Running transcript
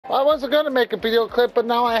I wasn't gonna make a video clip, but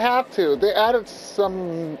now I have to. They added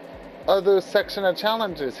some other section of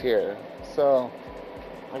challenges here, so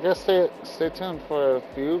I guess stay tuned for a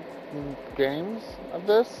few games of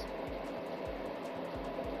this.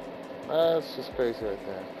 That's just crazy right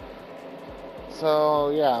there. So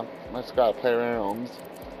yeah, I just gotta play rooms.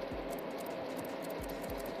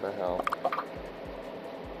 What the hell?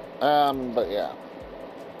 But yeah,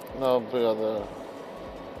 no big other.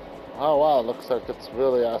 Oh wow, looks like it's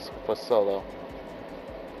really asking for solo.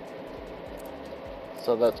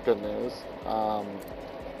 So that's good news.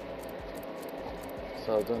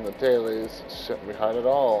 So doing the dailies shouldn't be hard at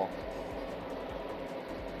all.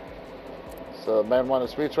 So main one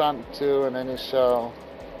is reach round 2 in any show.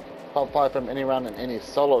 Qualify from any round in any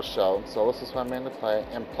solo show. So this is what I'm mainly play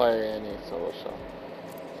and play any solo show.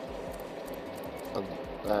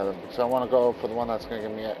 So I want to go for the one that's going to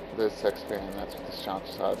give me this XP, and that's what this challenge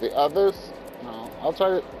is. The others, no, I'll try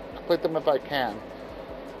to complete them if I can.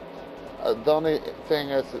 The only thing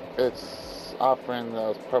is it's offering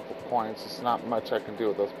those purple coins. There's not much I can do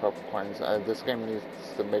with those purple coins. This game needs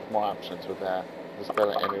to make more options with that. It's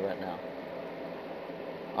better than any right now.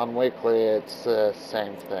 On weekly, it's the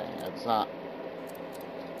same thing. It's not.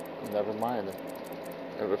 Never mind.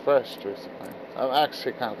 It refreshed recently. I'm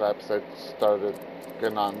actually kind of glad because I started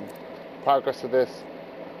getting on progress of this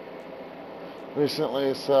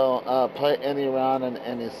recently. So play any round in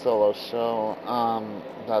any solo show.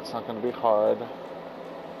 That's not going to be hard.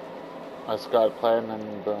 I just got to play and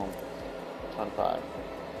then boom, 25.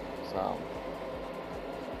 So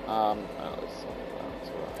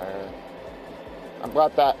I'm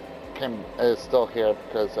glad that is still here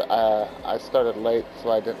because I started late, so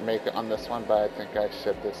I didn't make it on this one, but I think I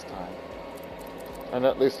should this time. And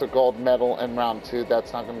at least a gold medal in round 2.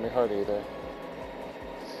 That's not going to be hard either.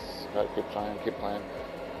 Just gotta keep trying, keep playing.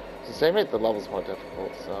 So they made the levels more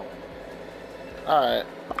difficult. So, all right.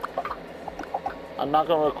 I'm not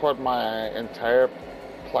going to record my entire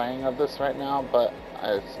playing of this right now, but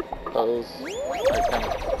I suppose I can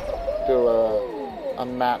do a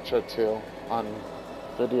match or two on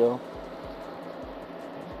video.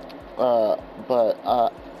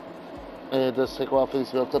 It does take a while for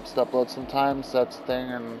these video clips to upload sometimes. That's the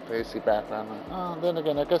thing, and they see background. Then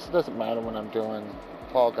again, I guess it doesn't matter when I'm doing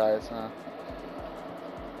Fall Guys, huh?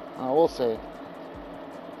 We'll see.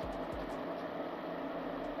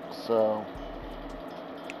 So.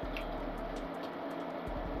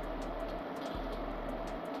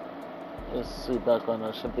 Let's see, background.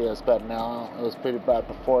 It shouldn't be as bad now. It was pretty bad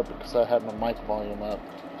before because I had my mic volume up.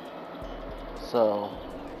 So.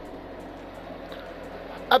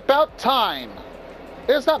 About time!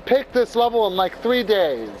 It's not picked this level in like 3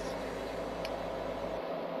 days.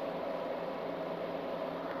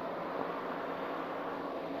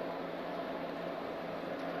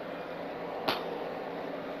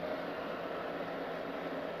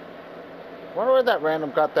 Wonder where that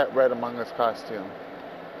random got that red Among Us costume.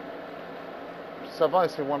 So I've only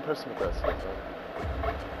seen one person with this.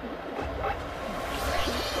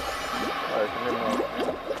 Alright, can you move?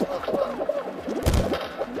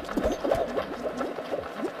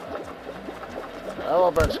 I'll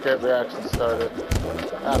eventually get reaction started.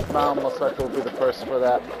 Now most likely will be the first for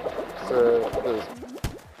that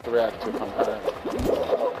to react to from her.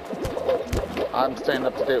 I'm staying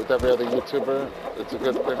up to date with every other YouTuber. It's a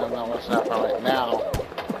good thing I'm not watching that from right now.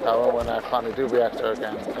 However, when I finally do react to her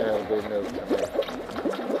again, it'll be new to me.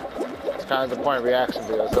 It's kind of the point of reaction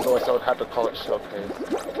videos, otherwise I would have to call it showcase.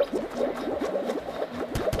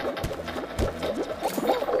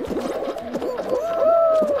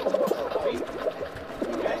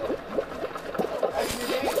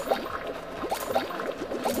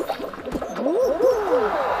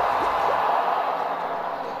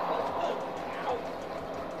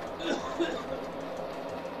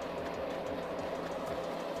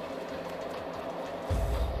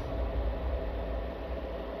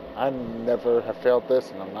 I never have failed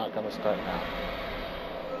this, and I'm not going to start now.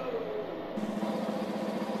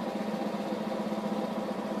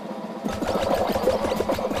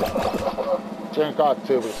 Drink got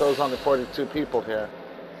too, but so there's only 42 people here,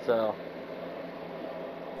 so.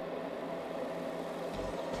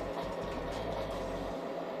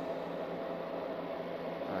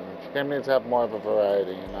 And this game needs to have more of a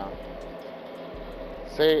variety, you know.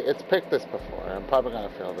 See, it's picked this before. I'm probably going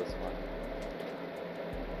to fail this one.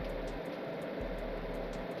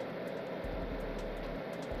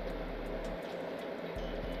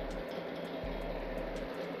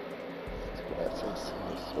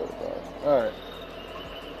 Alright.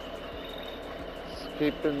 It's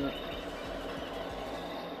keeping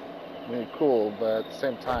me cool, but at the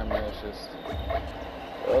same time, it's just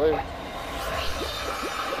really.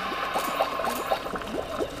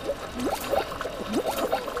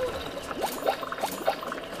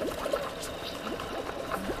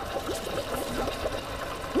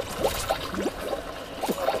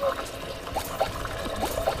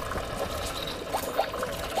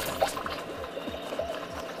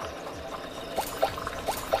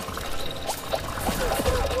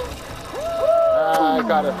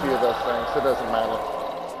 got a few of those things. It doesn't matter.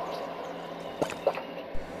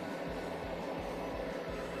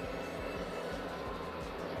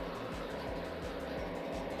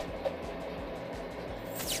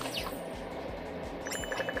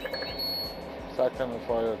 So I can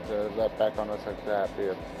afford to let back on us like that be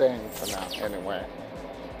a thing for now, anyway.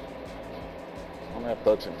 I only have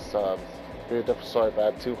 13 subs. Be a different story if I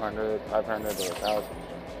had 200, 500, or 1,000.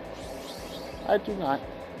 I do not.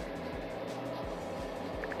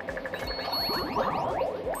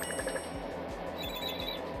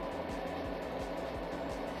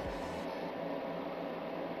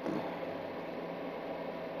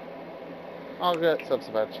 I'll get subs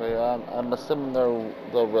eventually. I'm assuming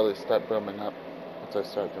they'll really start booming up once I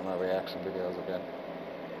start doing my reaction videos again.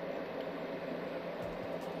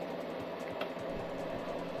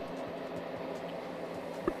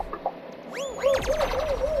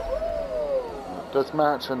 This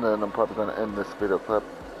match, and then I'm probably going to end this video clip.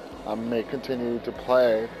 I may continue to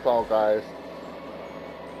play Fall Guys,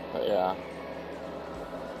 but yeah.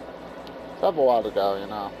 So I have a while to go, you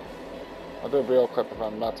know. I'll do a real clip if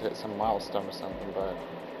I'm about to hit some milestone or something, but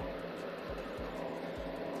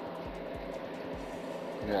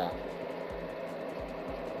yeah.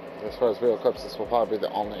 As far as real clips, this will probably be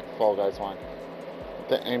the only Fall Guys one.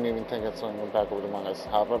 I ain't even thinking swinging back over to Among Us.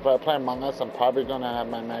 However, if I play Among Us, I'm probably going to have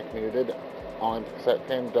my mic muted, only because that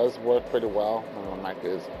game does work pretty well when my mic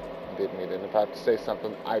is indeed muted. If I have to say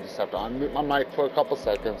something, I just have to unmute my mic for a couple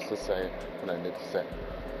seconds to say what I need to say.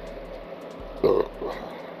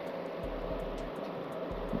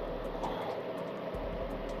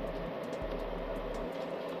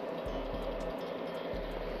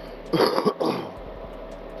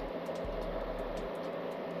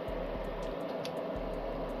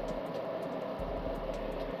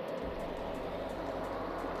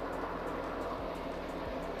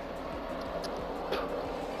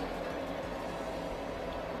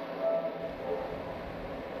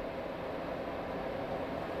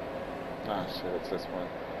 Ah, shit, it's this one.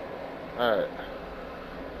 Alright.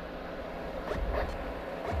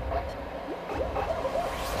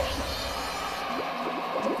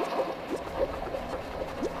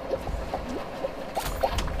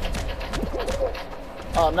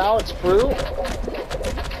 Oh, now it's fruit?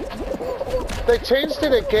 They changed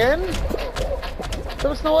it again? There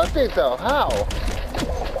was no update though. How?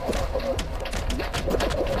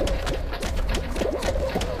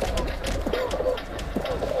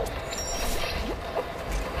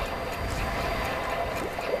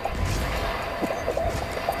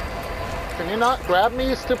 Can you not grab me,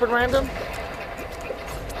 you stupid random?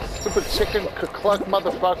 Stupid chicken cluck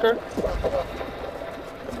motherfucker.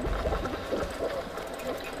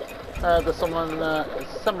 There's someone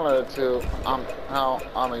similar to how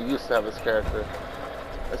Ami used to have his character.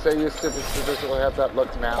 I say used to specifically have that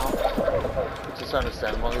look now, which is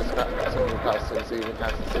understandable. He's gotten some new costumes, he even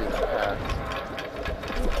has the season pass.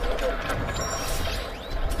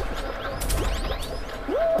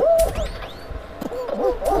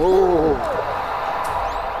 Ooh.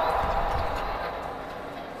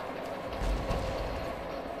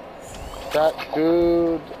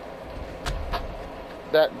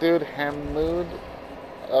 That dude Hammoud.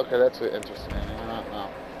 Okay, that's interesting. I don't know.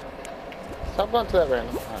 Stop going to that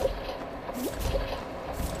random. Right.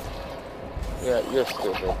 Yeah, you're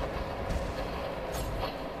stupid.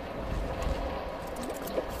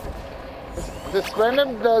 This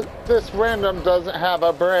random doesn't have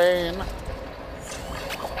a brain.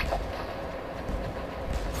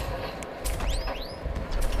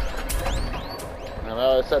 And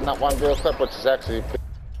I said not one real clip, which is actually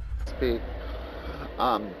speed.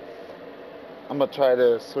 I'm gonna try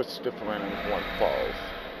to switch to different random if one falls.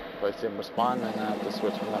 If I see him respond, then I have to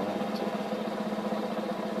switch from that random to.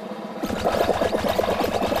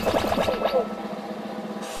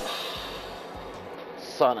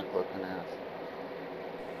 Sonic looking ass.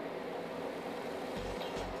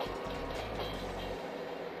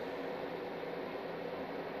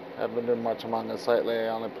 I haven't been doing much Among Us lately,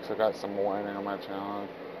 only because I got some warning on my channel.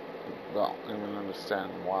 Don't even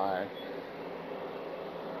understand why.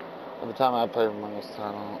 Every time I play Among Us,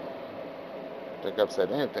 I don't think I've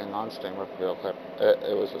said anything on stream with real clip.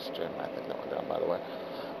 It was a stream, I think that went down, by the way.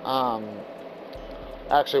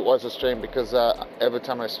 Actually, it was a stream because every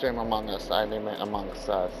time I stream Among Us, I name it Amongst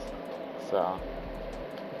Us. So.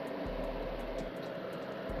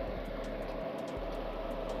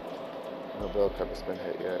 No real clip has been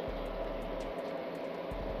hit yet.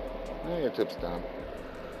 YouTube's done.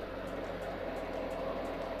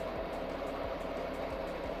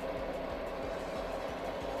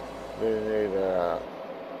 We need to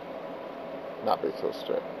not be so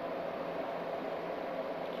strict.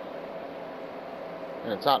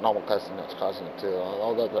 And it's not normal cussing that's causing it too.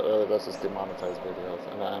 All that really does is demonetize videos,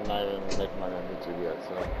 and I'm not even making money on YouTube yet,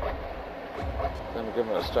 so. Then give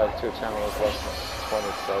it a strike to a channel with less than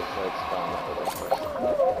 20 subs, so it's fine for this person.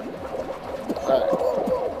 Alright.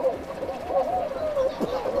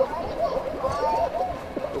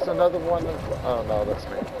 There's another one. Oh no, that's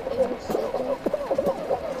me.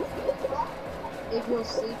 If you're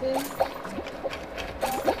sleeping.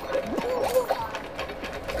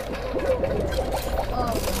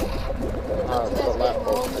 Oh, it's the left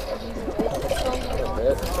one.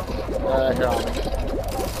 Here on me.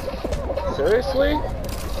 Seriously?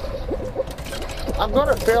 I'm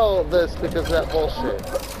gonna fail this because of that bullshit.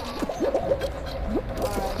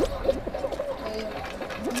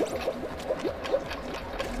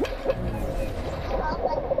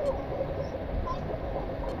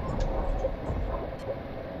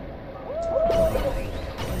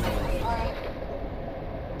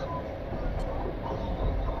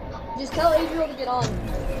 Just tell Adriel to get on.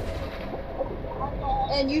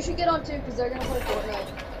 And you should get on too, because they're gonna play Fortnite.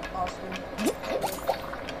 Awesome.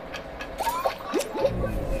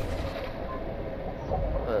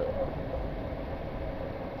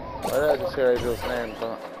 Why did I just hear Adriel's name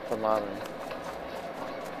from mommy?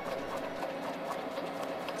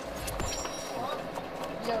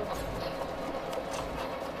 Yo.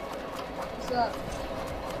 What's up?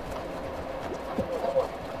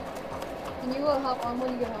 Can you hop on when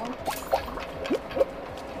you get home?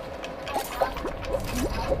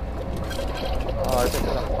 Oh, I think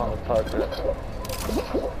I'm on the Parker.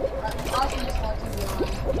 Austin just watching you on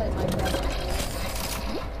play Minecraft.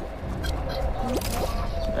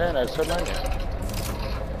 And I said my name.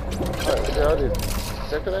 Alright, you already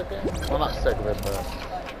sick of that game? Well, not sick of it, but...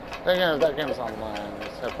 Again, if that game's online,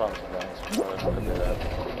 it's had problems with that, so I could do that.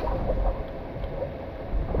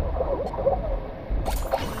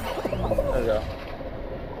 There we go.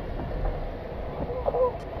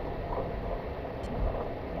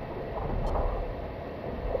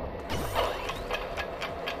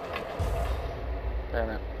 Hey,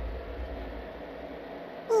 man.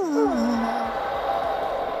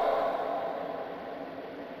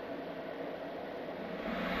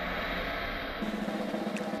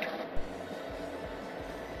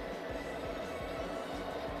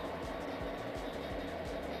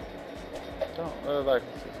 Don't really like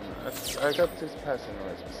this season. I got these past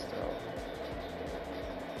anyways, but still.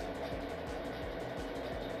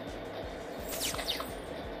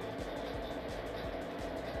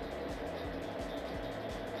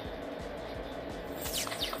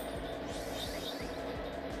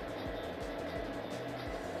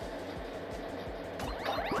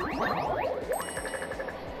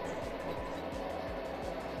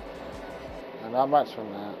 And not much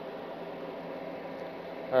from that.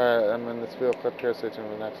 Alright, I'm in this video clip here, stay tuned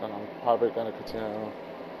for the next one. I'm probably going to continue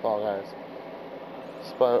Fall Guys.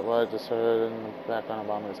 Despite what I just heard in the background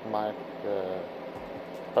about his mic,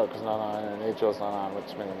 Parker's not on and Adriel's not on,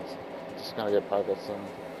 which means I'm just going to get progress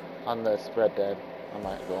on this Red Dead. I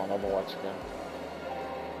might go on Overwatch again.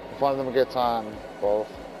 If one of them gets on both,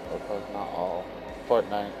 or not all,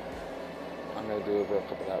 Fortnite, I may do a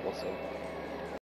couple of that, we'll see.